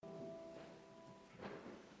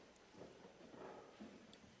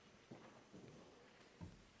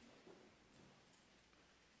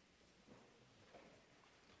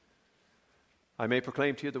I may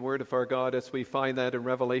proclaim to you the word of our God as we find that in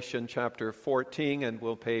Revelation chapter 14, and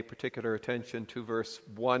we'll pay particular attention to verse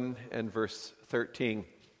 1 and verse 13.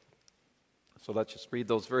 So let's just read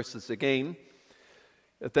those verses again.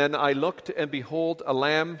 Then I looked, and behold, a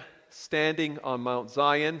Lamb standing on Mount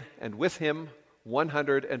Zion, and with him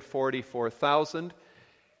 144,000,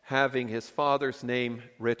 having his Father's name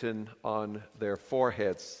written on their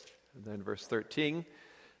foreheads. And then verse 13.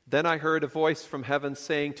 Then I heard a voice from heaven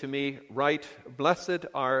saying to me, Write, blessed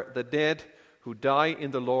are the dead who die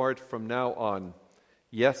in the Lord from now on.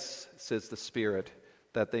 Yes, says the Spirit,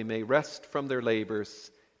 that they may rest from their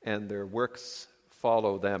labors and their works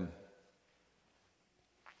follow them.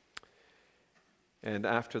 And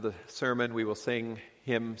after the sermon, we will sing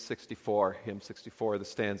hymn 64, the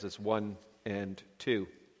stanzas 1 and 2.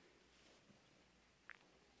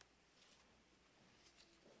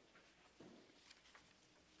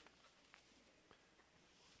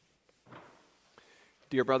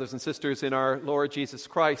 Dear brothers and sisters in our Lord Jesus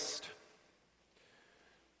Christ,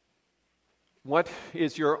 what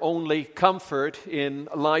is your only comfort in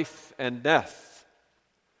life and death?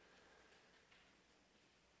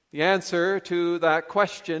 The answer to that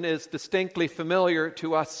question is distinctly familiar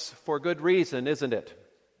to us for good reason, isn't it?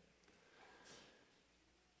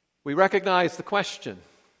 We recognize the question,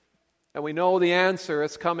 and we know the answer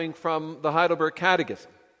is coming from the Heidelberg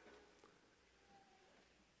Catechism.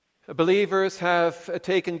 Believers have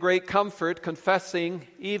taken great comfort confessing,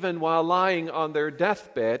 even while lying on their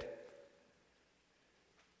deathbed,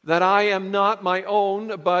 that I am not my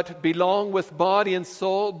own, but belong with body and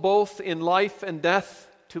soul, both in life and death,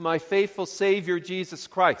 to my faithful Savior, Jesus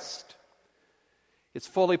Christ. It's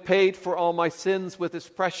fully paid for all my sins with his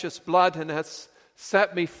precious blood and has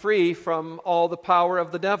set me free from all the power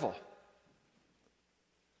of the devil.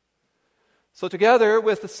 So together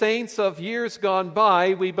with the saints of years gone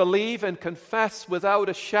by, we believe and confess without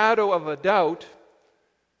a shadow of a doubt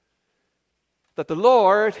that the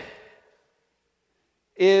Lord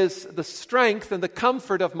is the strength and the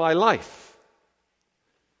comfort of my life.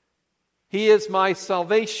 He is my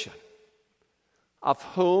salvation. Of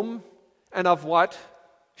whom and of what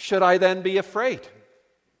should I then be afraid?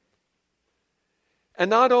 And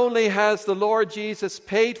not only has the Lord Jesus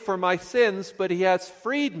paid for my sins, but he has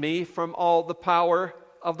freed me from all the power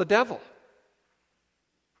of the devil.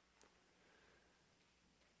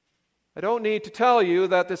 I don't need to tell you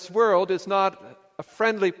that this world is not a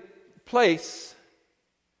friendly place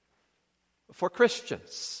for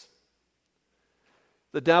Christians.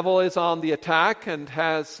 The devil is on the attack and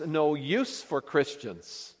has no use for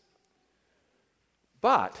Christians.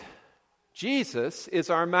 But Jesus is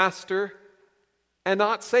our master and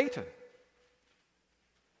not Satan.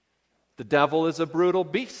 The devil is a brutal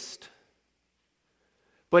beast,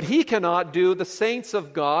 but he cannot do the saints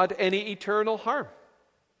of God any eternal harm.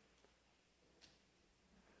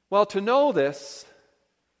 Well, to know this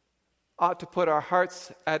ought to put our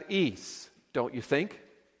hearts at ease, don't you think?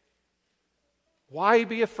 Why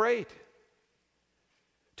be afraid?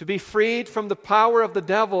 To be freed from the power of the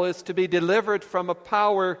devil is to be delivered from a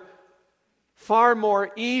power far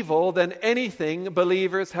more evil than anything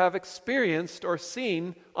believers have experienced or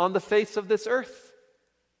seen on the face of this earth.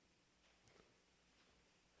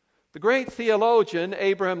 The great theologian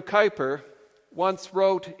Abraham Kuyper once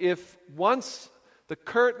wrote, if once the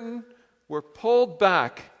curtain were pulled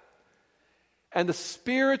back and the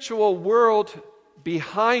spiritual world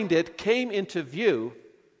behind it came into view,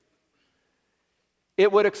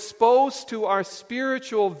 it would expose to our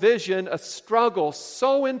spiritual vision a struggle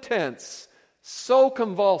so intense, so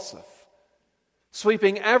convulsive,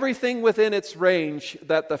 sweeping everything within its range,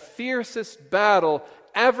 that the fiercest battle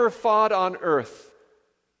ever fought on earth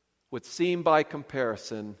would seem by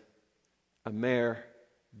comparison a mere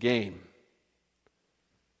game.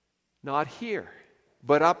 Not here,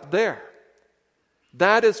 but up there.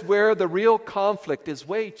 That is where the real conflict is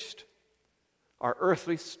waged. Our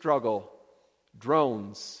earthly struggle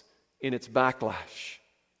drones in its backlash.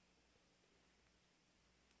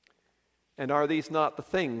 And are these not the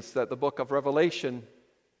things that the book of Revelation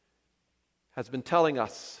has been telling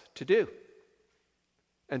us to do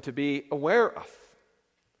and to be aware of?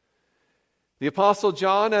 The Apostle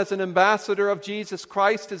John, as an ambassador of Jesus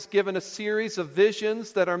Christ, is given a series of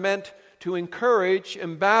visions that are meant to encourage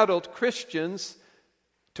embattled Christians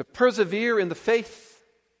to persevere in the faith,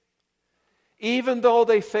 even though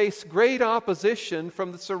they face great opposition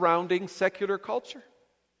from the surrounding secular culture.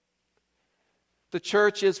 The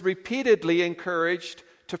church is repeatedly encouraged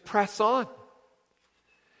to press on,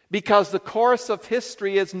 because the course of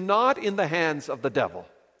history is not in the hands of the devil,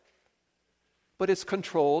 but is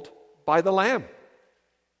controlled by the Lamb.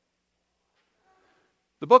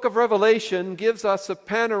 The book of Revelation gives us a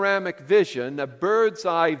panoramic vision, a bird's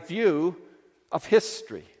eye view of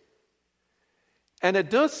history. And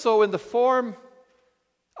it does so in the form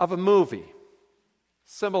of a movie,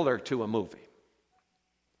 similar to a movie.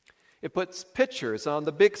 It puts pictures on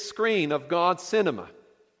the big screen of God's cinema,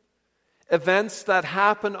 events that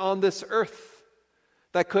happen on this earth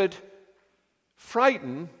that could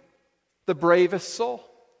frighten the bravest soul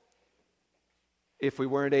if we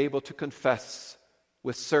weren't able to confess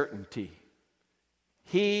with certainty,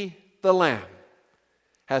 He, the Lamb,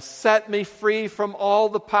 has set me free from all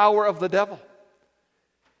the power of the devil.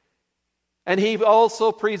 And He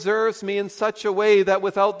also preserves me in such a way that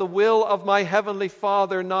without the will of my heavenly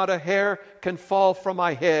Father, not a hair can fall from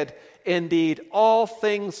my head. Indeed, all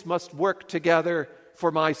things must work together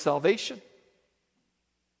for my salvation.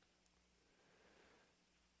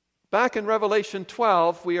 Back in Revelation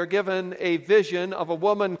 12, we are given a vision of a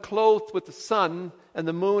woman clothed with the sun and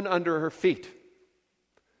the moon under her feet.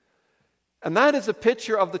 And that is a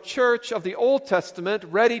picture of the church of the Old Testament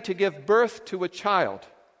ready to give birth to a child,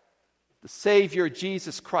 the Savior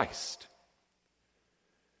Jesus Christ.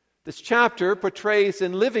 This chapter portrays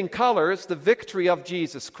in living colors the victory of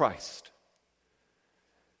Jesus Christ,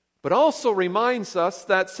 but also reminds us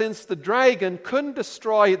that since the dragon couldn't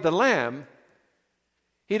destroy the Lamb,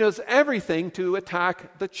 he does everything to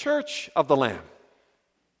attack the church of the Lamb.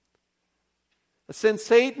 Since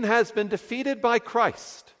Satan has been defeated by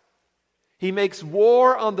Christ, he makes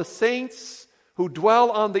war on the saints who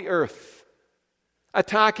dwell on the earth,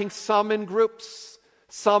 attacking some in groups,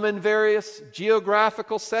 some in various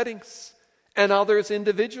geographical settings, and others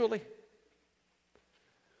individually.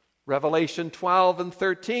 Revelation 12 and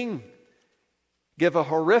 13 give a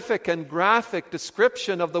horrific and graphic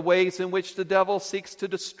description of the ways in which the devil seeks to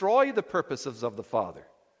destroy the purposes of the Father,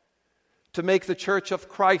 to make the church of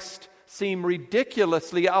Christ seem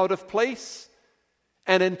ridiculously out of place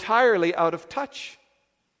and entirely out of touch.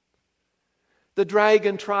 The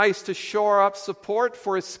dragon tries to shore up support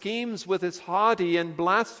for his schemes with his haughty and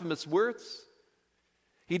blasphemous words.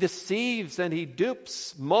 He deceives and he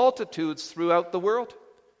dupes multitudes throughout the world,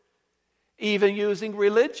 even using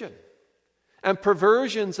religion and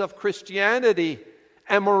perversions of Christianity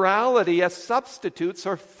and morality as substitutes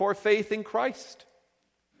for faith in Christ.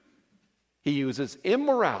 He uses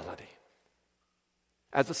immorality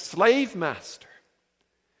as a slave master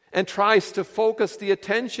and tries to focus the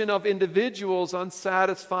attention of individuals on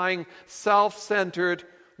satisfying self-centered,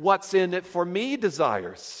 what's in it for me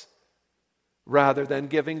desires, rather than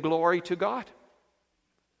giving glory to God.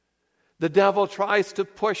 The devil tries to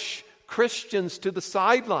push Christians to the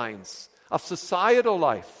sidelines of societal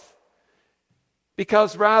life,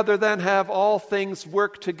 because rather than have all things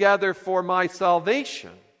work together for my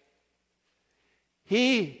salvation,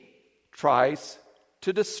 he tries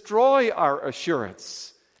to destroy our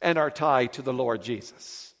assurance and our tie to the Lord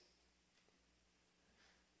Jesus.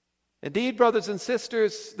 Indeed, brothers and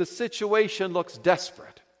sisters, the situation looks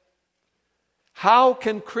desperate. How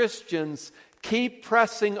can Christians keep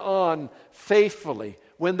pressing on faithfully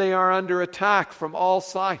when they are under attack from all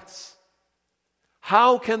sides?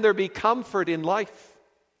 How can there be comfort in life?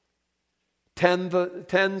 Tens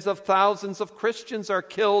of thousands of Christians are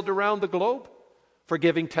killed around the globe for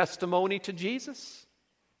giving testimony to Jesus.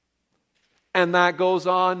 And that goes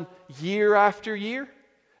on year after year,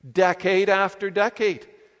 decade after decade,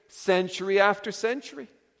 century after century.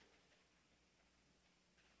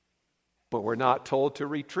 But we're not told to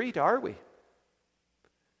retreat, are we?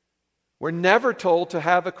 We're never told to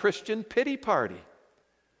have a Christian pity party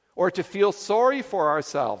or to feel sorry for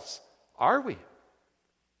ourselves, are we?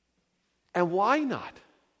 And why not?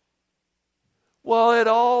 Well, it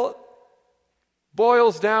all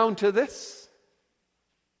boils down to this.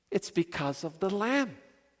 It's because of the Lamb.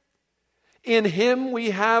 In Him we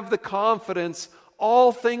have the confidence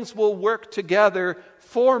all things will work together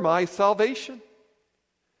for my salvation.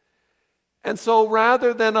 And so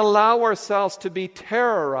rather than allow ourselves to be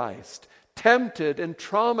terrorized, tempted, and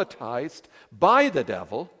traumatized by the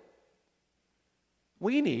devil,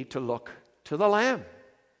 we need to look to the Lamb.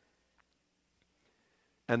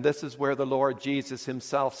 And this is where the Lord Jesus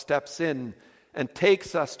Himself steps in and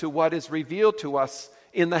takes us to what is revealed to us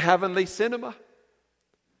in the heavenly cinema.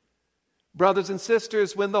 Brothers and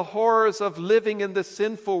sisters, when the horrors of living in this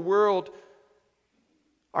sinful world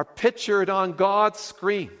are pictured on God's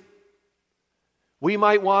screen, we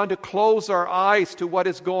might want to close our eyes to what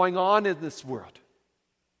is going on in this world.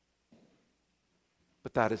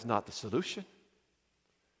 But that is not the solution.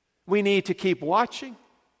 We need to keep watching.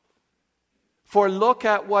 For look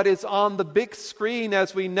at what is on the big screen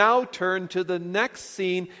as we now turn to the next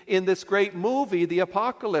scene in this great movie, the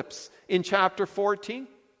Apocalypse, in chapter 14.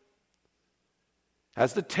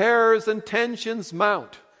 As the terrors and tensions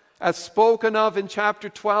mount, as spoken of in chapter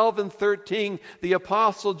 12 and 13, the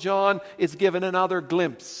Apostle John is given another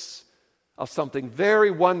glimpse of something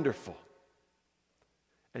very wonderful.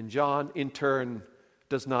 And John, in turn,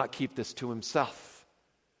 does not keep this to himself,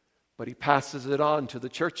 but he passes it on to the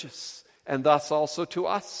churches, and thus also to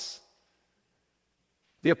us.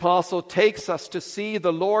 The apostle takes us to see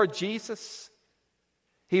the Lord Jesus.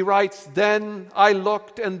 He writes, "Then I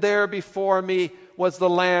looked, and there before me was the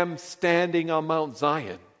Lamb standing on Mount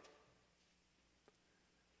Zion."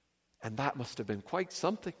 And that must have been quite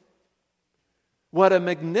something. What a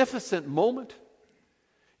magnificent moment.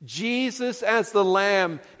 Jesus as the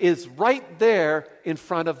Lamb is right there in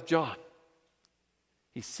front of John.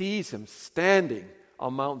 He sees him standing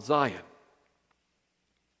on Mount Zion.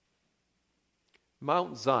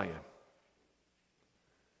 Mount Zion.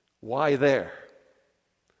 Why there?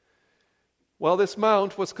 Well, this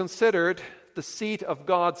mount was considered the seat of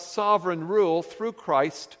God's sovereign rule through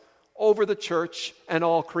Christ over the church and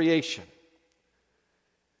all creation.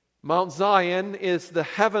 Mount Zion is the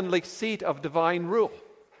heavenly seat of divine rule.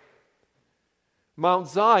 Mount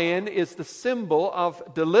Zion is the symbol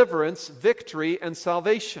of deliverance, victory, and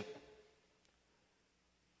salvation.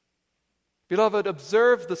 Beloved,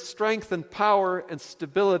 observe the strength and power and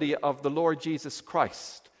stability of the Lord Jesus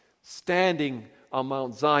Christ standing on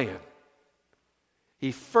Mount Zion.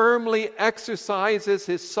 He firmly exercises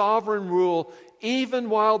his sovereign rule even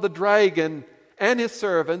while the dragon and his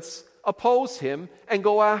servants oppose him and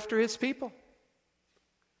go after his people.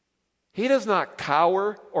 He does not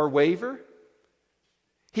cower or waver.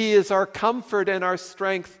 He is our comfort and our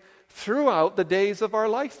strength throughout the days of our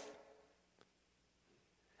life.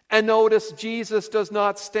 And notice, Jesus does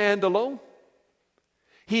not stand alone.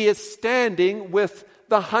 He is standing with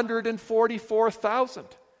the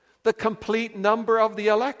 144,000, the complete number of the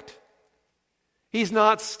elect. He's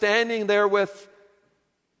not standing there with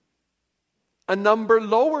a number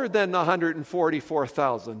lower than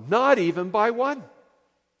 144,000, not even by one.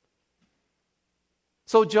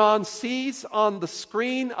 So John sees on the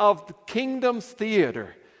screen of the kingdom's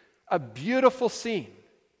theater a beautiful scene,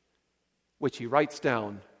 which he writes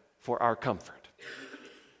down for our comfort.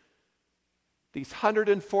 These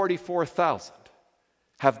 144,000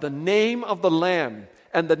 have the name of the Lamb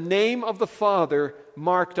and the name of the Father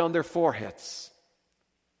marked on their foreheads.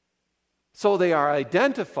 So they are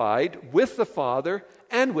identified with the Father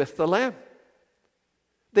and with the Lamb.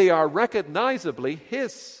 They are recognizably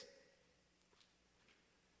His.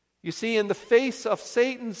 You see, in the face of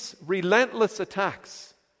Satan's relentless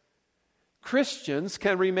attacks, Christians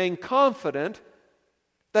can remain confident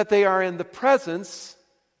that they are in the presence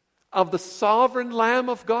of the sovereign Lamb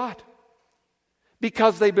of God,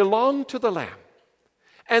 because they belong to the Lamb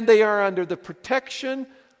and they are under the protection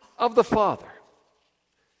of the Father.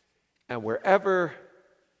 And wherever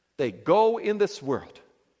they go in this world,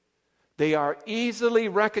 they are easily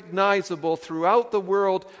recognizable throughout the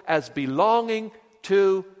world as belonging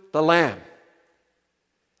to the Lamb,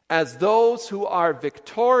 as those who are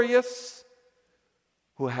victorious,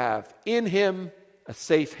 who have in Him a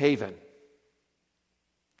safe haven.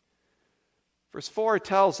 Verse 4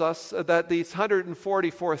 tells us that these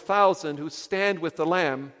 144,000 who stand with the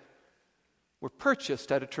Lamb were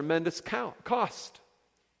purchased at a tremendous cost.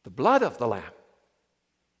 The blood of the Lamb.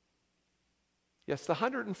 Yes, the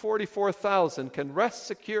 144,000 can rest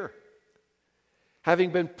secure,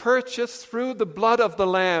 having been purchased through the blood of the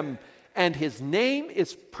Lamb, and His name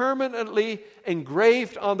is permanently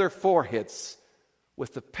engraved on their foreheads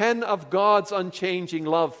with the pen of God's unchanging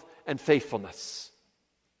love and faithfulness.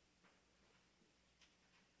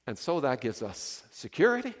 And so that gives us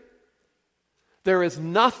security. There is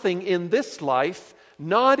nothing in this life,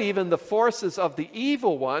 not even the forces of the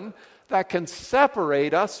evil one, that can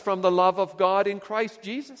separate us from the love of God in Christ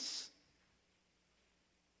Jesus.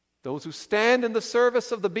 Those who stand in the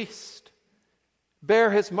service of the beast bear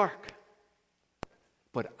his mark.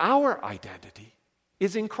 But our identity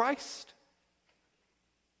is in Christ.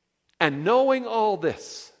 And knowing all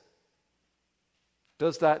this,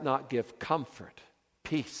 does that not give comfort,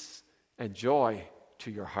 peace, and joy to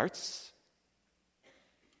your hearts?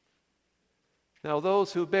 Now,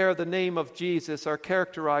 those who bear the name of Jesus are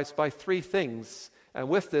characterized by three things, and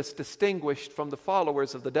with this distinguished from the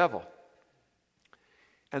followers of the devil.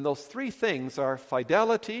 And those three things are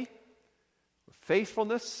fidelity,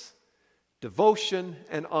 faithfulness, devotion,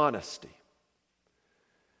 and honesty.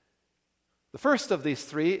 The first of these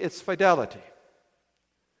three is fidelity.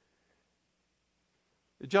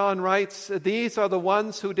 John writes, "These are the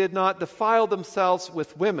ones who did not defile themselves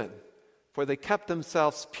with women, for they kept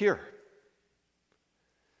themselves pure."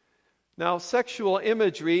 Now, sexual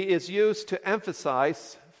imagery is used to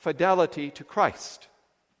emphasize fidelity to Christ.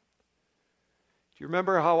 Do you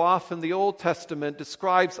remember how often the Old Testament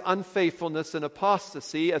describes unfaithfulness and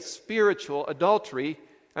apostasy as spiritual adultery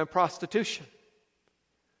and prostitution?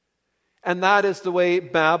 And that is the way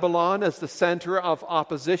Babylon, as the center of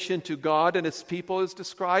opposition to God and His people, is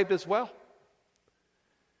described as well.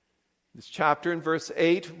 In this chapter, in verse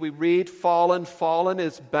 8, we read, "Fallen, fallen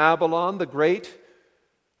is Babylon the Great,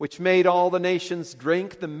 which made all the nations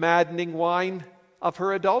drink the maddening wine of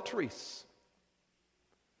her adulteries."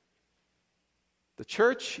 The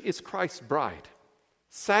church is Christ's bride,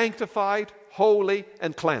 sanctified, holy,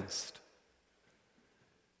 and cleansed.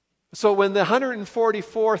 So when the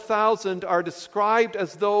 144,000 are described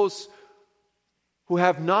as those who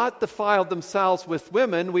have not defiled themselves with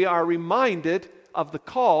women, we are reminded of the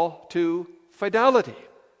call to fidelity,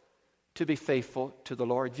 to be faithful to the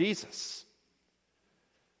Lord Jesus.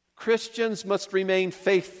 Christians must remain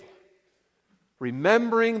faithful,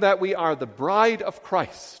 remembering that we are the bride of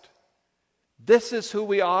Christ. This is who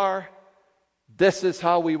we are. This is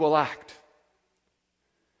how we will act.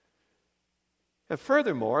 And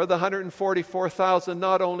furthermore, the 144,000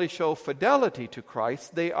 not only show fidelity to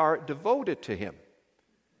Christ, they are devoted to Him.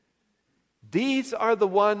 These are the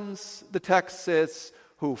ones, the text says,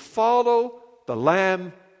 who follow the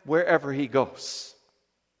Lamb wherever He goes.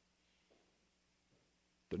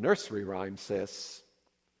 The nursery rhyme says,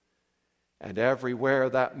 "And everywhere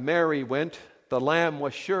that Mary went, the Lamb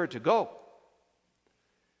was sure to go."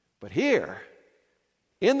 But here,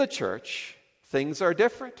 in the church, things are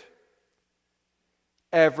different.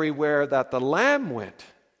 Everywhere that the Lamb went,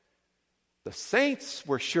 the saints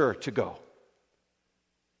were sure to go.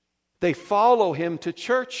 They follow Him to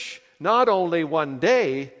church not only one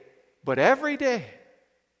day, but every day.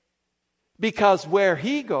 Because where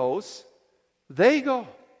He goes, they go.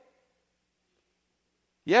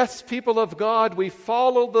 Yes, people of God, we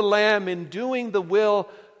follow the Lamb in doing the will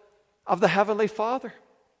of the Heavenly Father.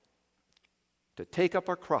 To take up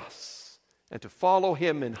our cross and to follow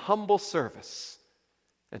Him in humble service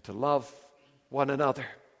and to love one another.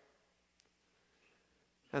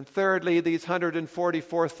 And thirdly, these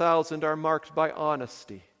 144,000 are marked by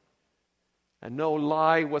honesty. And no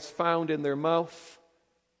lie was found in their mouth.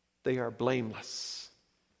 They are blameless.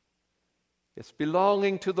 Yes,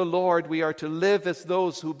 belonging to the Lord, we are to live as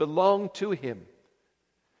those who belong to Him.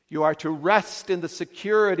 You are to rest in the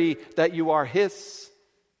security that you are His.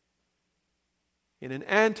 In an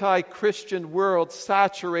anti-Christian world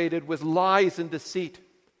saturated with lies and deceit,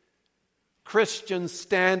 Christians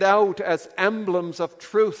stand out as emblems of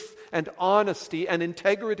truth and honesty and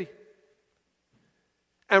integrity.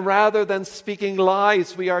 And rather than speaking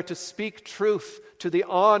lies, we are to speak truth to the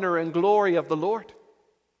honor and glory of the Lord.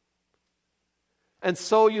 And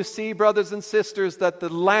so you see, brothers and sisters, that the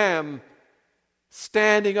Lamb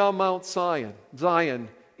standing on Mount Zion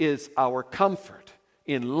is our comfort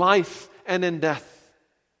in life and in death.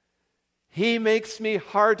 He makes me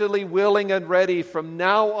heartily willing and ready from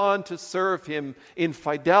now on to serve Him in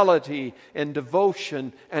fidelity and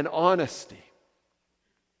devotion and honesty.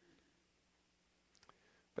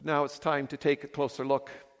 But now it's time to take a closer look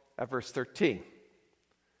at verse 13.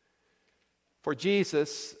 For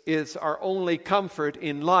Jesus is our only comfort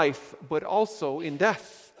in life, but also in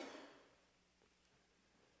death.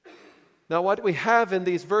 Now, what we have in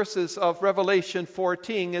these verses of Revelation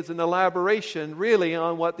 14 is an elaboration really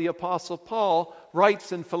on what the Apostle Paul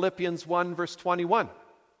writes in Philippians 1 verse 21.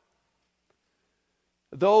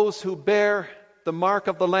 Those who bear the mark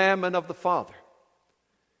of the Lamb and of the Father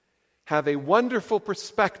have a wonderful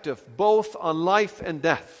perspective both on life and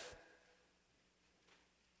death.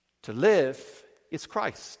 To live is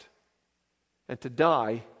Christ, and to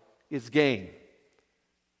die is gain.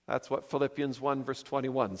 That's what Philippians 1 verse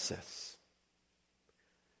 21 says.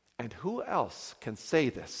 And who else can say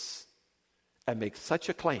this and make such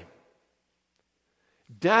a claim?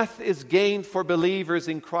 Death is gain for believers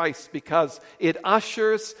in Christ because it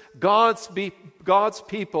ushers God's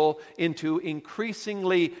people into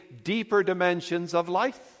increasingly deeper dimensions of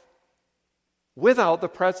life without the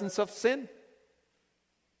presence of sin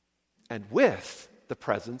and with the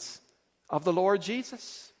presence of the Lord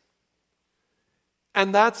Jesus.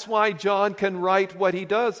 And that's why John can write what he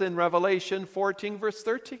does in Revelation 14 verse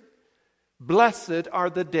 13. Blessed are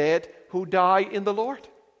the dead who die in the Lord.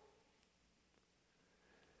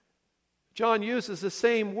 John uses the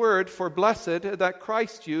same word for blessed that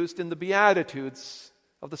Christ used in the Beatitudes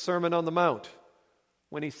of the Sermon on the Mount.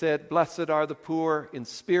 when he said, "Blessed are the poor in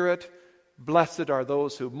spirit, blessed are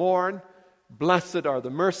those who mourn, blessed are the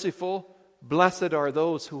merciful, blessed are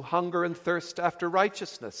those who hunger and thirst after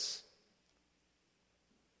righteousness."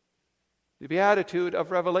 The Beatitude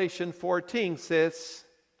of Revelation 14 says,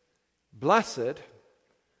 "Blessed,"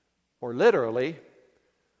 or literally,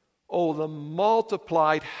 "oh, the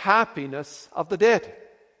multiplied happiness of the dead."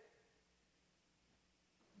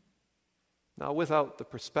 Now, without the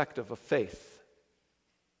perspective of faith,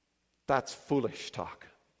 that's foolish talk.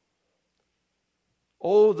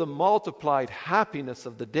 Oh, the multiplied happiness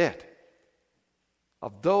of the dead,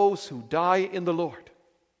 of those who die in the Lord.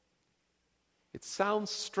 It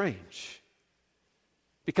sounds strange,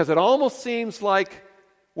 because it almost seems like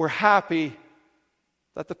we're happy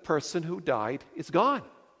that the person who died is gone.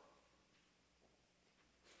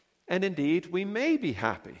 And indeed, we may be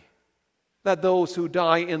happy that those who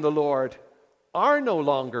die in the Lord are no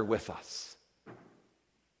longer with us.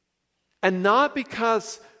 And not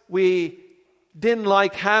because we didn't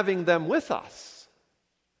like having them with us,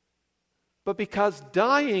 but because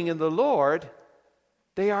dying in the Lord,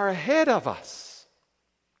 they are ahead of us.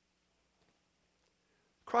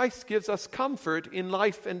 Christ gives us comfort in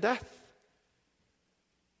life and death.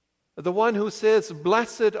 The one who says,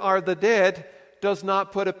 "Blessed are the dead," does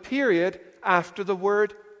not put a period after the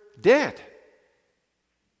word dead.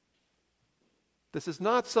 This is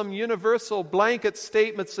not some universal blanket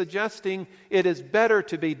statement suggesting it is better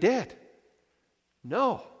to be dead.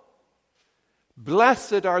 No.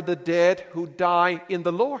 Blessed are the dead who die in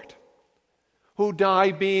the Lord, who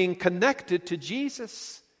die being connected to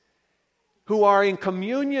Jesus, who are in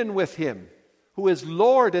communion with Him, who is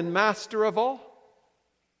Lord and Master of all,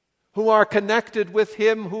 who are connected with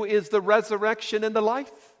Him who is the resurrection and the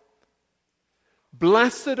life.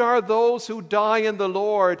 Blessed are those who die in the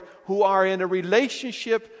Lord, who are in a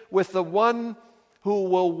relationship with the one who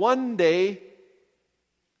will one day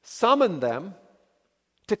summon them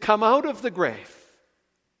to come out of the grave,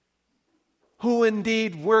 who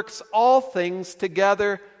indeed works all things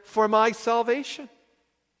together for my salvation.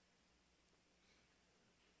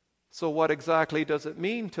 So what exactly does it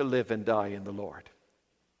mean to live and die in the Lord?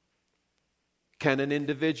 Can an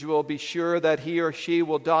individual be sure that he or she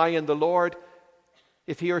will die in the Lord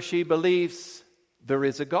if he or she believes there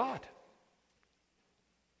is a God?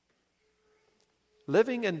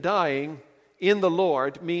 Living and dying in the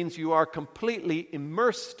Lord means you are completely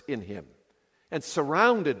immersed in Him and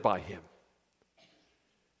surrounded by Him.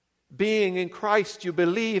 Being in Christ, you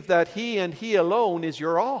believe that He and He alone is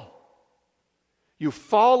your all. You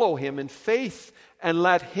follow Him in faith and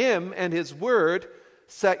let Him and His Word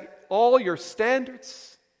set all your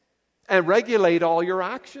standards and regulate all your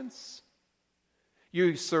actions.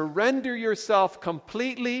 You surrender yourself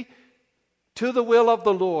completely to the will of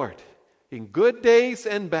the Lord in good days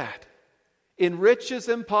and bad, in riches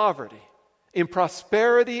and poverty, in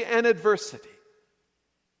prosperity and adversity.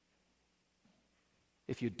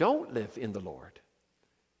 If you don't live in the Lord,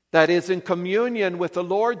 that is, in communion with the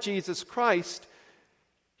Lord Jesus Christ,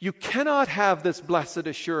 you cannot have this blessed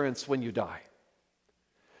assurance when you die.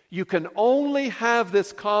 You can only have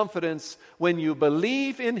this confidence when you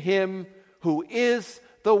believe in Him who is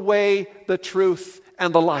the way, the truth,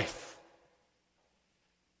 and the life.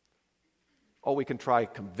 Oh, we can try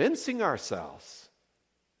convincing ourselves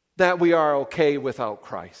that we are okay without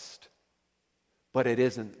Christ, but it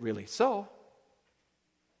isn't really so.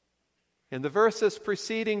 In the verses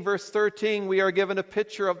preceding verse 13, we are given a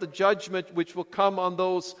picture of the judgment which will come on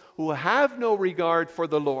those who have no regard for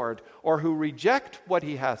the Lord or who reject what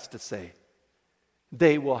He has to say.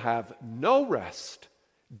 They will have no rest,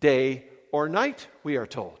 day or night, we are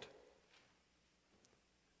told.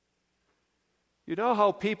 You know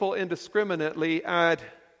how people indiscriminately add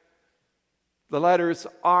the letters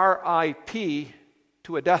RIP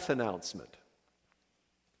to a death announcement?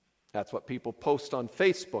 That's what people post on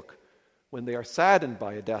Facebook when they are saddened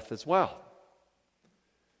by a death as well.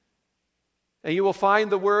 And you will find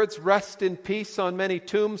the words "rest in peace" on many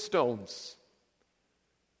tombstones.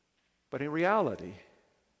 But in reality,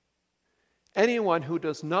 anyone who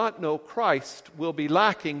does not know Christ will be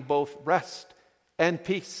lacking both rest and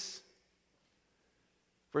peace.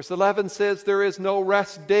 Verse 11 says, "There is no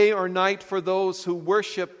rest day or night for those who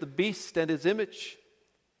worship the beast and his image."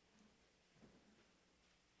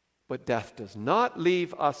 But death does not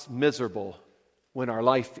leave us miserable when our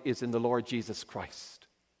life is in the Lord Jesus Christ.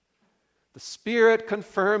 The Spirit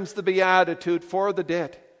confirms the beatitude for the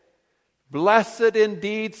dead. "Blessed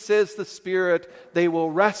indeed," says the Spirit, "they will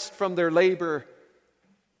rest from their labor,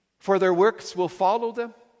 for their works will follow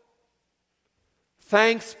them."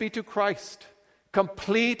 Thanks be to Christ,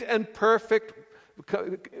 complete and perfect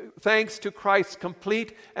thanks to Christ's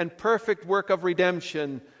complete and perfect work of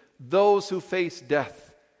redemption, those who face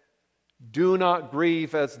death do not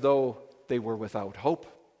grieve as though they were without hope.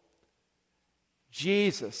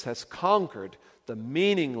 Jesus has conquered the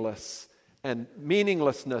meaninglessness and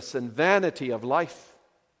vanity of life.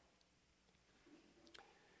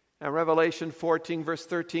 Now, Revelation 14, verse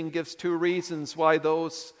 13 gives two reasons why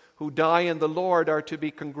those who die in the Lord are to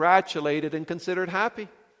be congratulated and considered happy.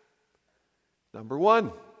 Number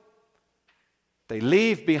one, they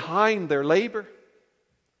leave behind their labor.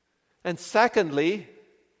 And secondly,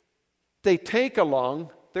 they take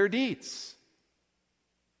along their deeds.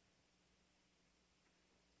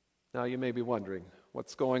 Now, you may be wondering,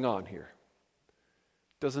 what's going on here?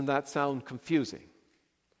 Doesn't that sound confusing?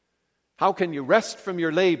 How can you rest from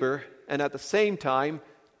your labor and at the same time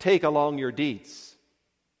take along your deeds?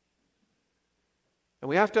 And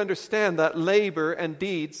we have to understand that labor and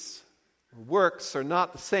deeds, works, are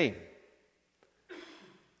not the same.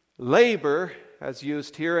 Labor, as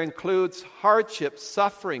used here, includes hardships,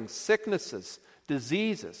 suffering, sicknesses,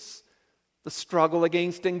 diseases, the struggle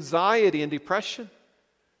against anxiety and depression,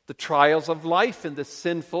 the trials of life in this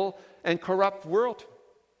sinful and corrupt world.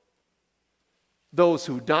 Those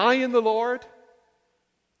who die in the Lord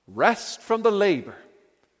rest from the labor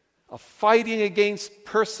of fighting against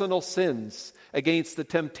personal sins, against the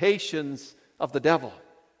temptations of the devil.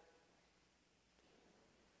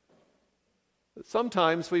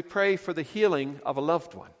 Sometimes we pray for the healing of a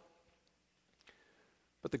loved one.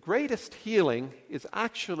 But the greatest healing is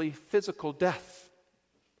actually physical death.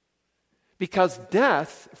 Because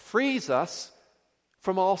death frees us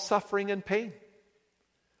from all suffering and pain.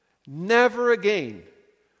 Never again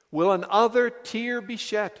will another tear be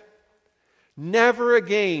shed. Never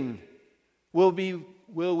again will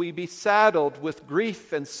we be saddled with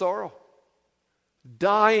grief and sorrow.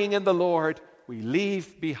 Dying in the Lord, we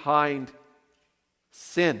leave behind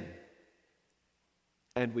sin.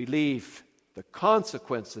 And we leave the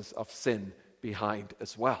consequences of sin behind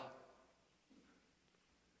as well.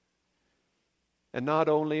 And not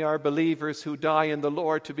only are believers who die in the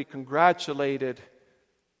Lord to be congratulated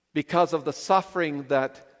because of the suffering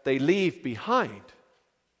that they leave behind,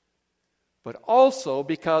 but also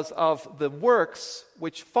because of the works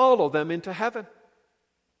which follow them into heaven.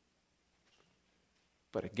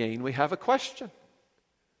 But again, we have a question.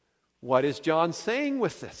 What is John saying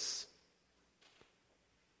with this?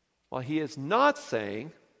 Well, he is not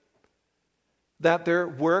saying that their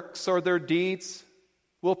works or their deeds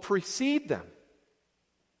will precede them,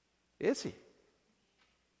 is he?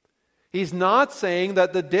 He's not saying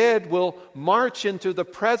that the dead will march into the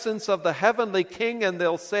presence of the heavenly King and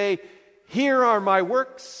they'll say, "Here are my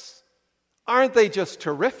works. Aren't they just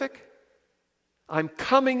terrific? I'm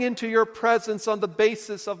coming into your presence on the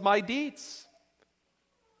basis of my deeds."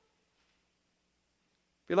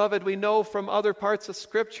 Beloved, we know from other parts of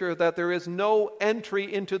Scripture that there is no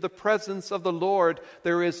entry into the presence of the Lord.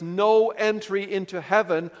 There is no entry into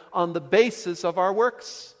heaven on the basis of our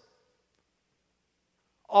works.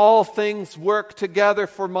 All things work together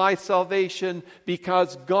for my salvation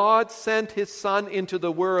because God sent His Son into the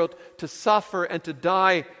world to suffer and to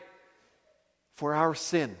die for our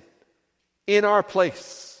sin in our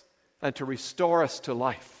place and to restore us to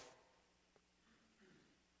life.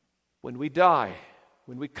 When we die,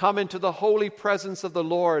 when we come into the holy presence of the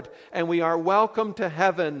Lord and we are welcomed to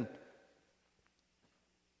heaven,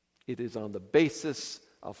 it is on the basis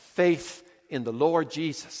of faith in the Lord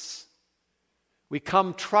Jesus. We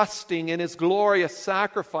come trusting in His glorious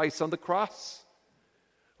sacrifice on the cross.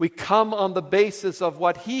 We come on the basis of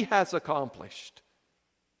what He has accomplished.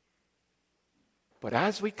 But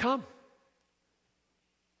as we come,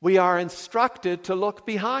 we are instructed to look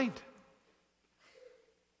behind.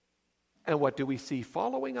 And what do we see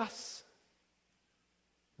following us?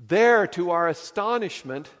 There, to our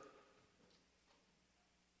astonishment,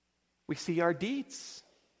 we see our deeds.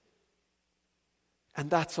 And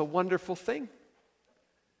that's a wonderful thing.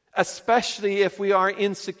 Especially if we are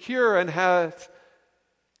insecure and have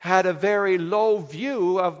had a very low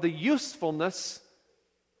view of the usefulness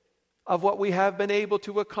of what we have been able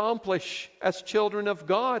to accomplish as children of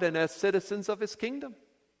God and as citizens of His kingdom.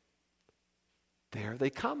 There they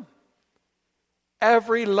come.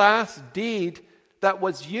 Every last deed that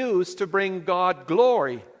was used to bring God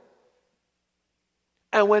glory.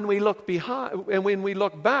 And when we look behind, and when we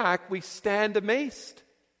look back, we stand amazed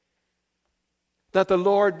that the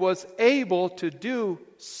Lord was able to do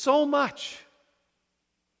so much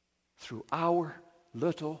through our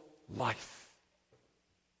little life.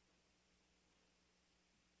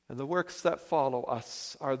 And the works that follow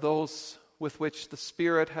us are those with which the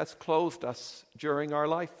Spirit has clothed us during our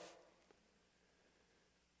life.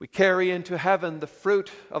 We carry into heaven the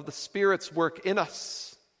fruit of the Spirit's work in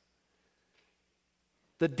us.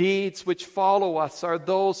 The deeds which follow us are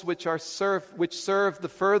those which serve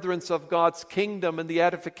the furtherance of God's kingdom and the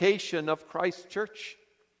edification of Christ's church.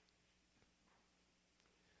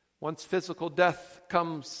 Once physical death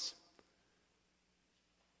comes,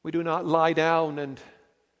 we do not lie down and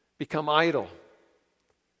become idle.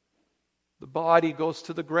 The body goes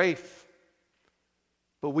to the grave,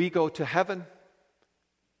 but we go to heaven,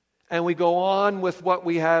 and we go on with what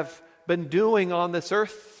we have been doing on this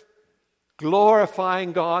earth,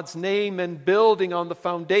 glorifying God's name and building on the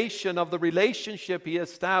foundation of the relationship He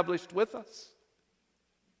established with us.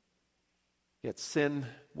 Yet sin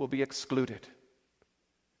will be excluded.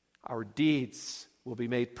 Our deeds will be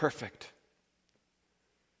made perfect.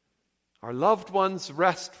 Our loved ones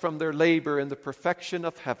rest from their labor in the perfection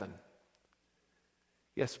of heaven.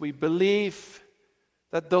 Yes, we believe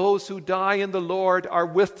that those who die in the Lord are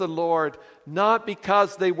with the Lord, not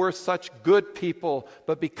because they were such good people,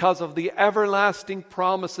 but because of the everlasting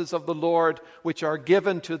promises of the Lord, which are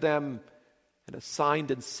given to them and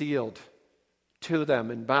assigned and sealed to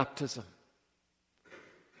them in baptism.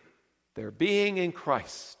 Their being in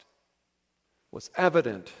Christ was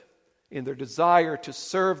evident in their desire to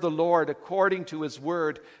serve the Lord according to His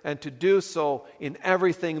word and to do so in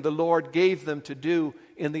everything the Lord gave them to do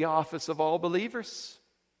in the office of all believers.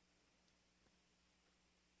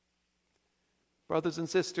 Brothers and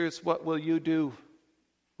sisters, what will you do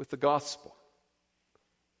with the gospel?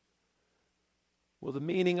 Will the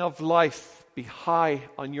meaning of life be high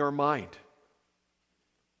on your mind?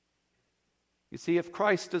 You see, if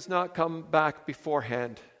Christ does not come back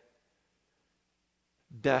beforehand,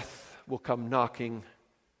 death will come knocking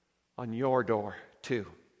on your door too.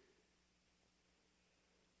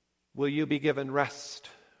 Will you be given rest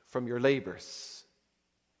from your labors?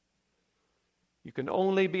 You can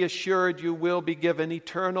only be assured you will be given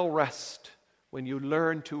eternal rest when you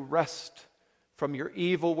learn to rest from your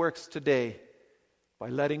evil works today by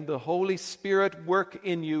letting the Holy Spirit work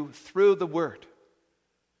in you through the Word,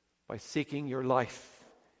 by seeking your life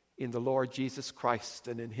in the Lord Jesus Christ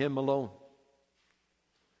and in Him alone.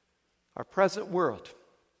 Our present world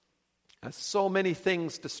has so many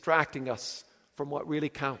things distracting us from what really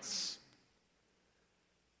counts.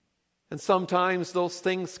 And sometimes those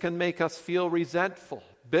things can make us feel resentful,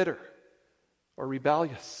 bitter, or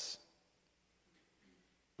rebellious.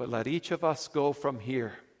 But let each of us go from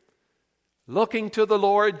here, looking to the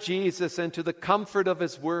Lord Jesus and to the comfort of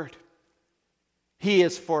His word. He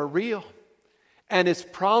is for real, and His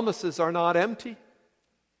promises are not empty.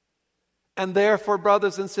 And therefore,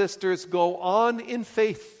 brothers and sisters, go on in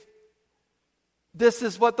faith. This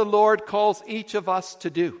is what the Lord calls each of us to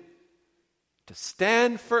do. To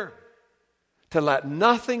stand firm. To let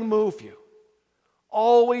nothing move you.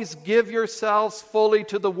 Always give yourselves fully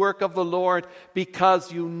to the work of the Lord,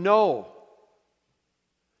 because you know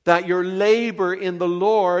that your labor in the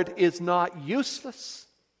Lord is not useless.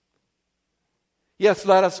 Yes,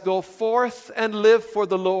 let us go forth and live for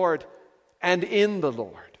the Lord and in the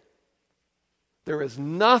Lord. There is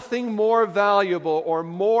nothing more valuable or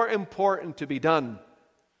more important to be done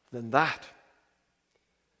than that.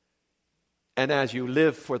 And as you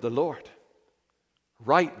live for the Lord,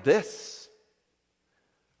 write this.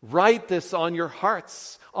 Write this on your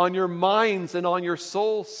hearts, on your minds, and on your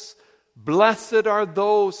souls. Blessed are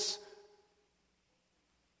those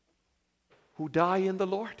who die in the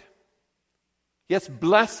Lord. Yes,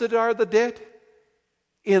 blessed are the dead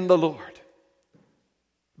in the Lord.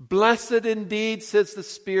 Blessed indeed, says the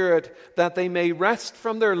Spirit, that they may rest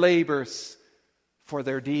from their labors, for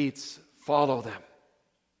their deeds follow them.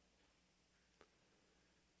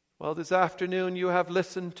 Well, this afternoon you have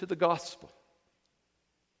listened to the gospel.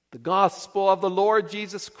 The gospel of the Lord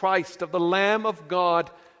Jesus Christ, of the Lamb of God,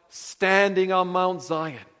 standing on Mount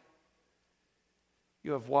Zion.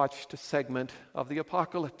 You have watched a segment of the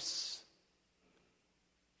apocalypse.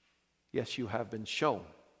 Yes, you have been shown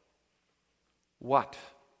what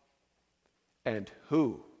and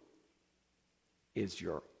who is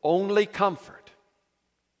your only comfort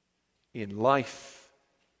in life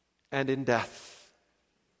and in death.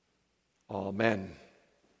 Amen.